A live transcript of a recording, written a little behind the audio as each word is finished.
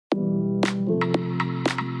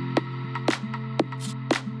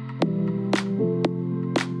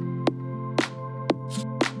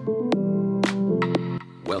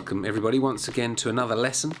welcome everybody once again to another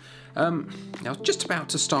lesson. I was just about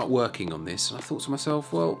to start working on this and I thought to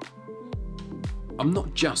myself, well, I'm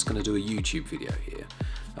not just going to do a YouTube video here.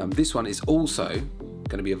 This one is also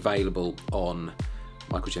going to be available on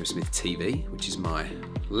Michael James Smith TV, which is my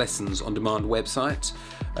lessons on demand website.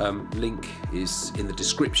 Link is in the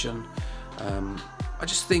description. I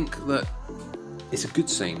just think that it's a good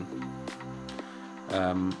scene.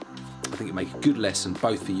 I think it makes a good lesson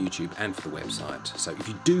both for YouTube and for the website. So if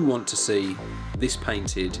you do want to see this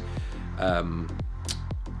painted in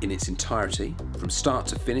its entirety, from start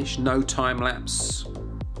to finish, no time lapse,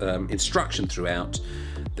 instruction throughout,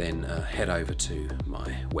 then head over to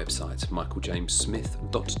my website,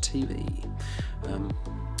 michaeljamessmith.tv.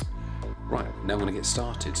 Right, now I'm going to get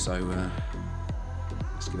started, so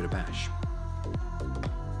let's give it a bash.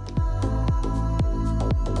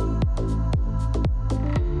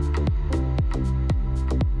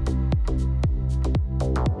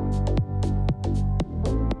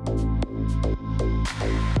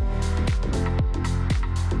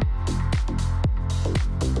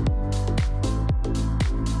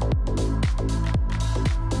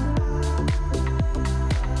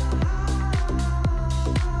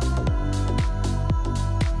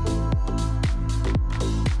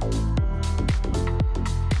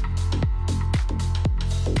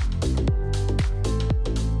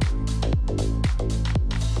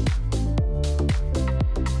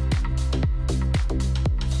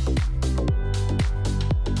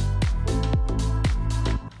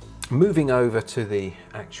 Moving over to the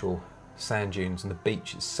actual sand dunes and the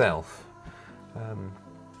beach itself,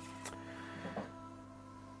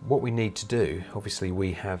 what we need to do, obviously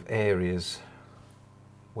we have areas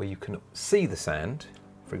where you can see the sand,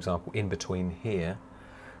 for example in between here,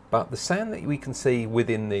 but the sand that we can see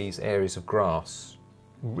within these areas of grass,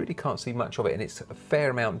 we really can't see much of it, and it's a fair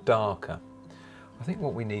amount darker. I think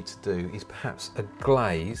what we need to do is perhaps a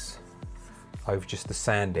glaze over just the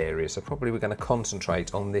sand area. So probably we're going to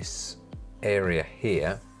concentrate on this area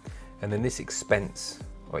here, and then this expanse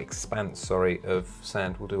of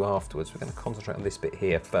sand we'll do afterwards. We're going to concentrate on this bit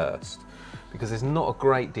here first, because there's not a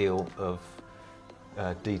great deal of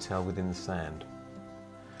detail within the sand.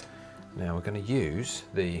 Now we're going to use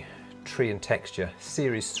the Tree and Texture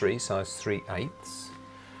Series 3, size 3/8,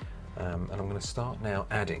 and I'm going to start now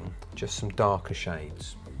adding just some darker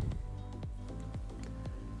shades.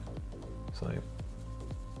 So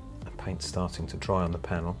the paint's starting to dry on the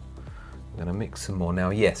panel. I'm going to mix some more. Now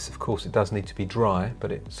yes, of course it does need to be dry,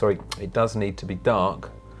 but it does need to be dark,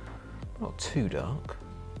 not too dark.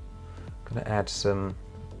 I'm going to add some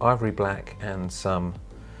ivory black and some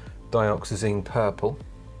dioxazine purple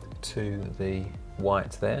to the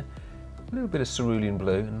white there. A little bit of cerulean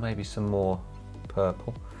blue and maybe some more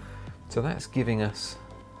purple. So that's giving us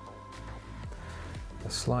a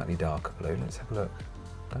slightly darker blue. Let's have a look.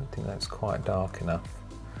 I don't think that's quite dark enough.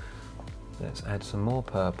 Let's add some more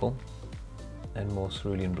purple and more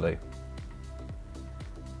cerulean blue.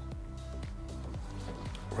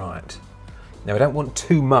 Right. Now I don't want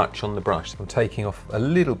too much on the brush. I'm taking off a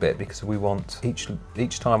little bit because we want each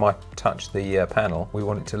time I touch the panel, we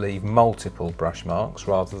want it to leave multiple brush marks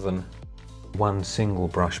rather than one single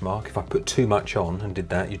brush mark. If I put too much on and did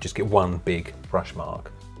that, you'd just get one big brush mark.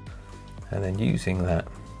 And then using that,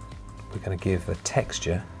 we're going to give a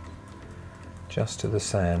texture just to the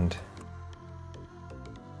sand.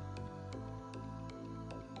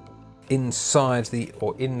 Inside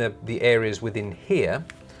in the areas within here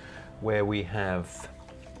where we have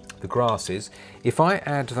the grasses, if I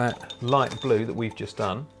add that light blue that we've just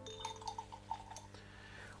done,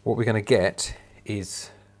 what we're going to get is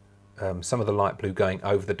some of the light blue going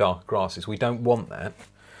over the dark grasses. We don't want that,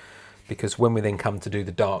 because when we then come to do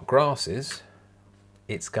the dark grasses,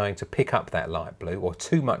 it's going to pick up that light blue, or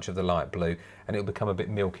too much of the light blue, and it'll become a bit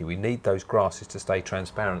milky. We need those grasses to stay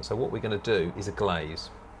transparent, so what we're going to do is a glaze.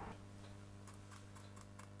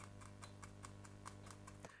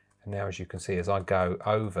 And now, as you can see, as I go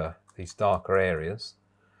over these darker areas,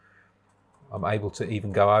 I'm able to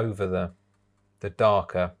even go over the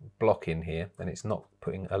darker block in here, and it's not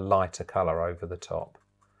putting a lighter colour over the top.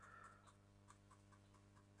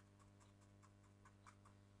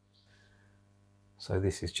 So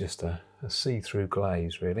this is just a see-through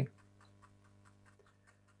glaze, really.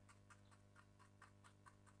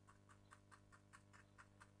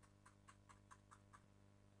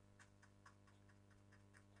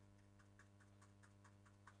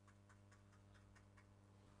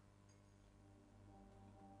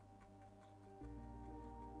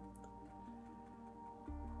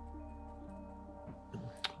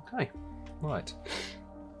 Okay, right.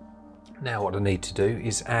 Now what I need to do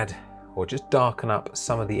is add or just darken up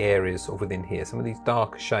some of the areas sort of within here. Some of these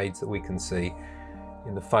darker shades that we can see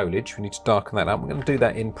in the foliage, we need to darken that up. We're going to do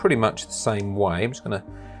that in pretty much the same way. I'm just going to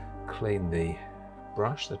clean the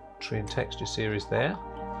brush, the Tree and Texture series there.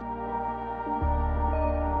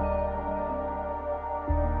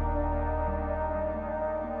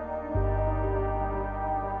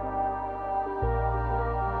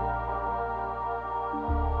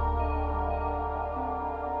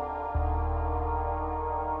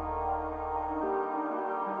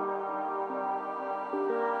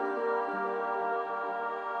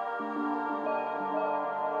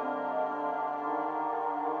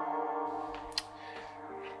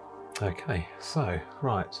 Okay, so,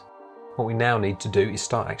 right, what we now need to do is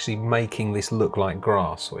start actually making this look like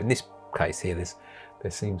grass. Or in this case here,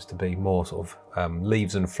 there seems to be more sort of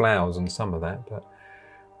leaves and flowers on some of that, but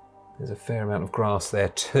there's a fair amount of grass there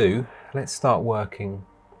too. Let's start working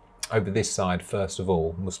over this side first of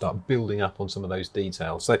all, and we'll start building up on some of those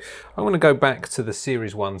details. So I'm going to go back to the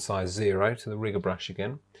Series 1 size 0, to the rigger brush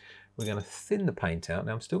again. We're going to thin the paint out.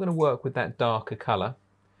 Now I'm still going to work with that darker colour.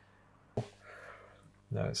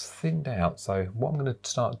 Now it's thinned out, so what I'm going to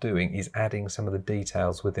start doing is adding some of the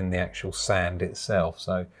details within the actual sand itself.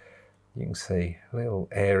 So you can see little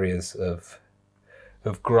areas of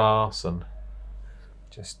grass and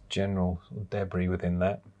just general sort of debris within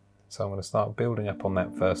that. So I'm going to start building up on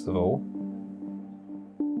that first of all.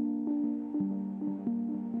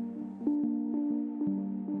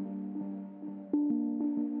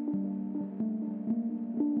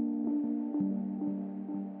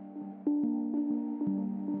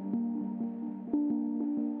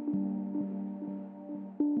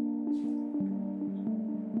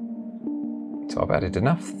 So I've added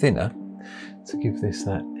enough thinner to give this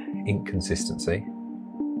that ink consistency,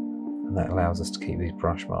 and that allows us to keep these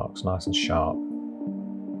brush marks nice and sharp.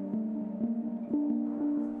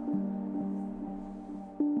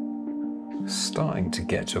 Starting to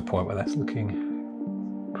get to a point where that's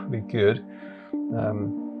looking pretty good.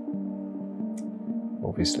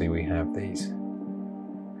 Obviously we have these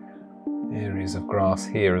areas of grass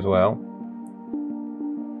here as well.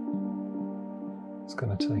 It's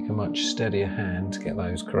going to take a much steadier hand to get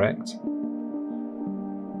those correct.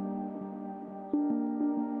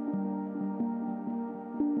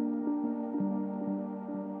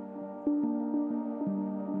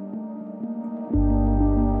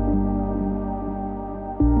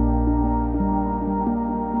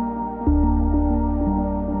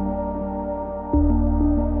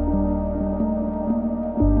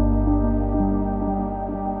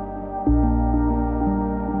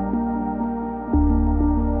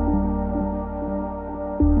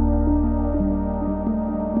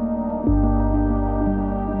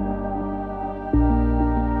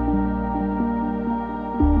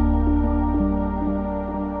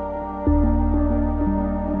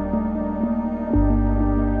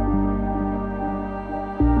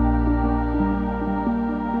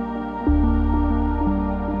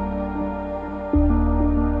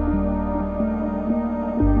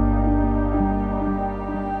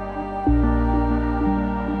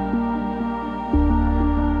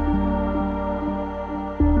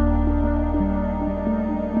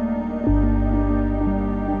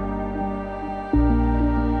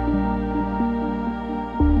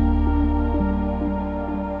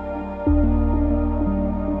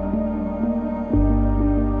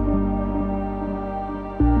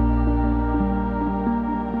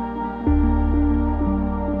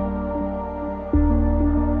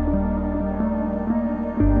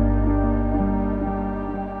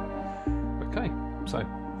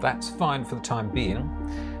 That's fine for the time being.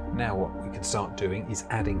 Now what we can start doing is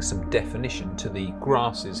adding some definition to the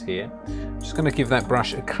grasses here. I'm just going to give that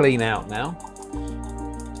brush a clean out now.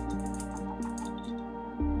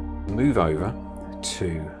 Move over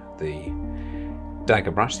to the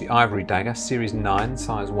dagger brush, the ivory dagger, series 9,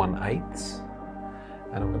 size 1/8.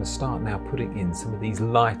 And I'm going to start now putting in some of these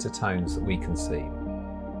lighter tones that we can see.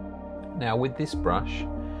 Now with this brush,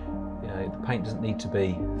 the paint doesn't need to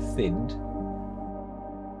be thinned.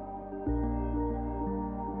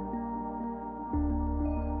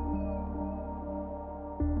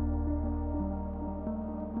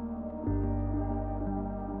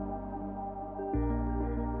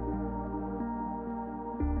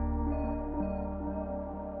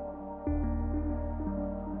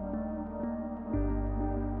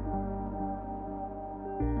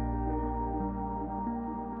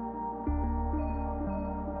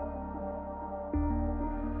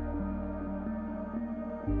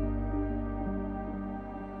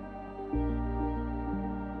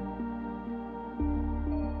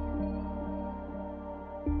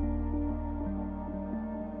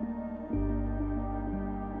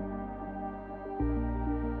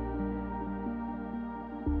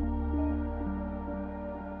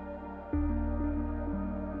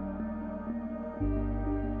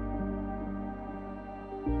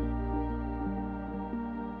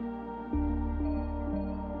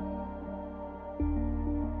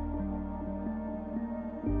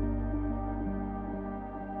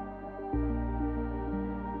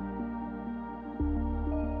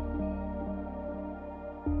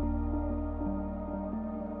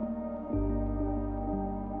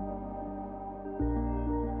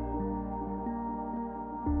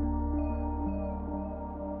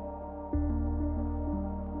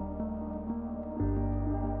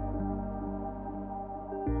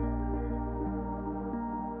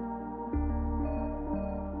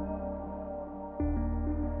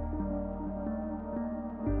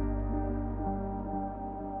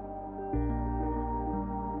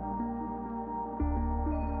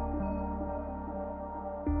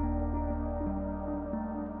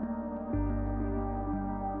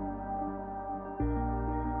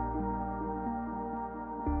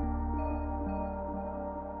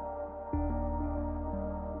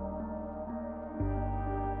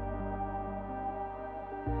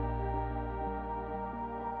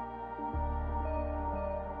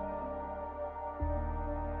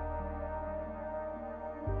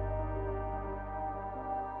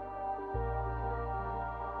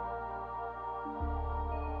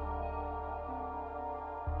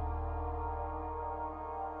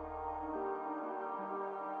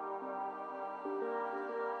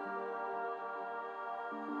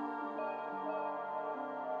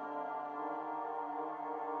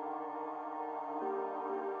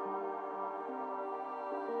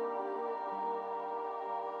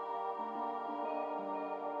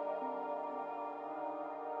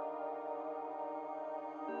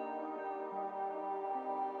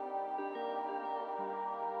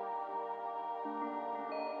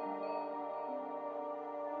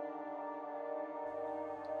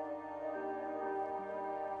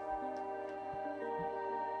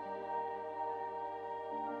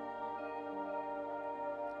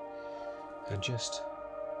 and just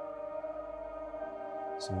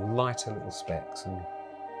some lighter little specks, and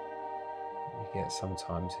you get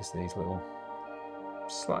sometimes is these little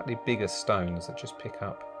slightly bigger stones that just pick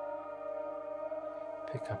up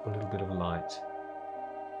a little bit of light.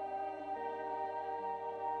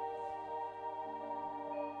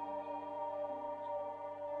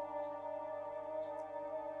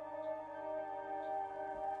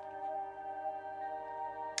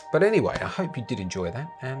 But anyway, I hope you did enjoy that,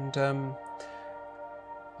 and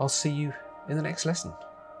I'll see you in the next lesson.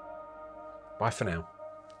 Bye for now.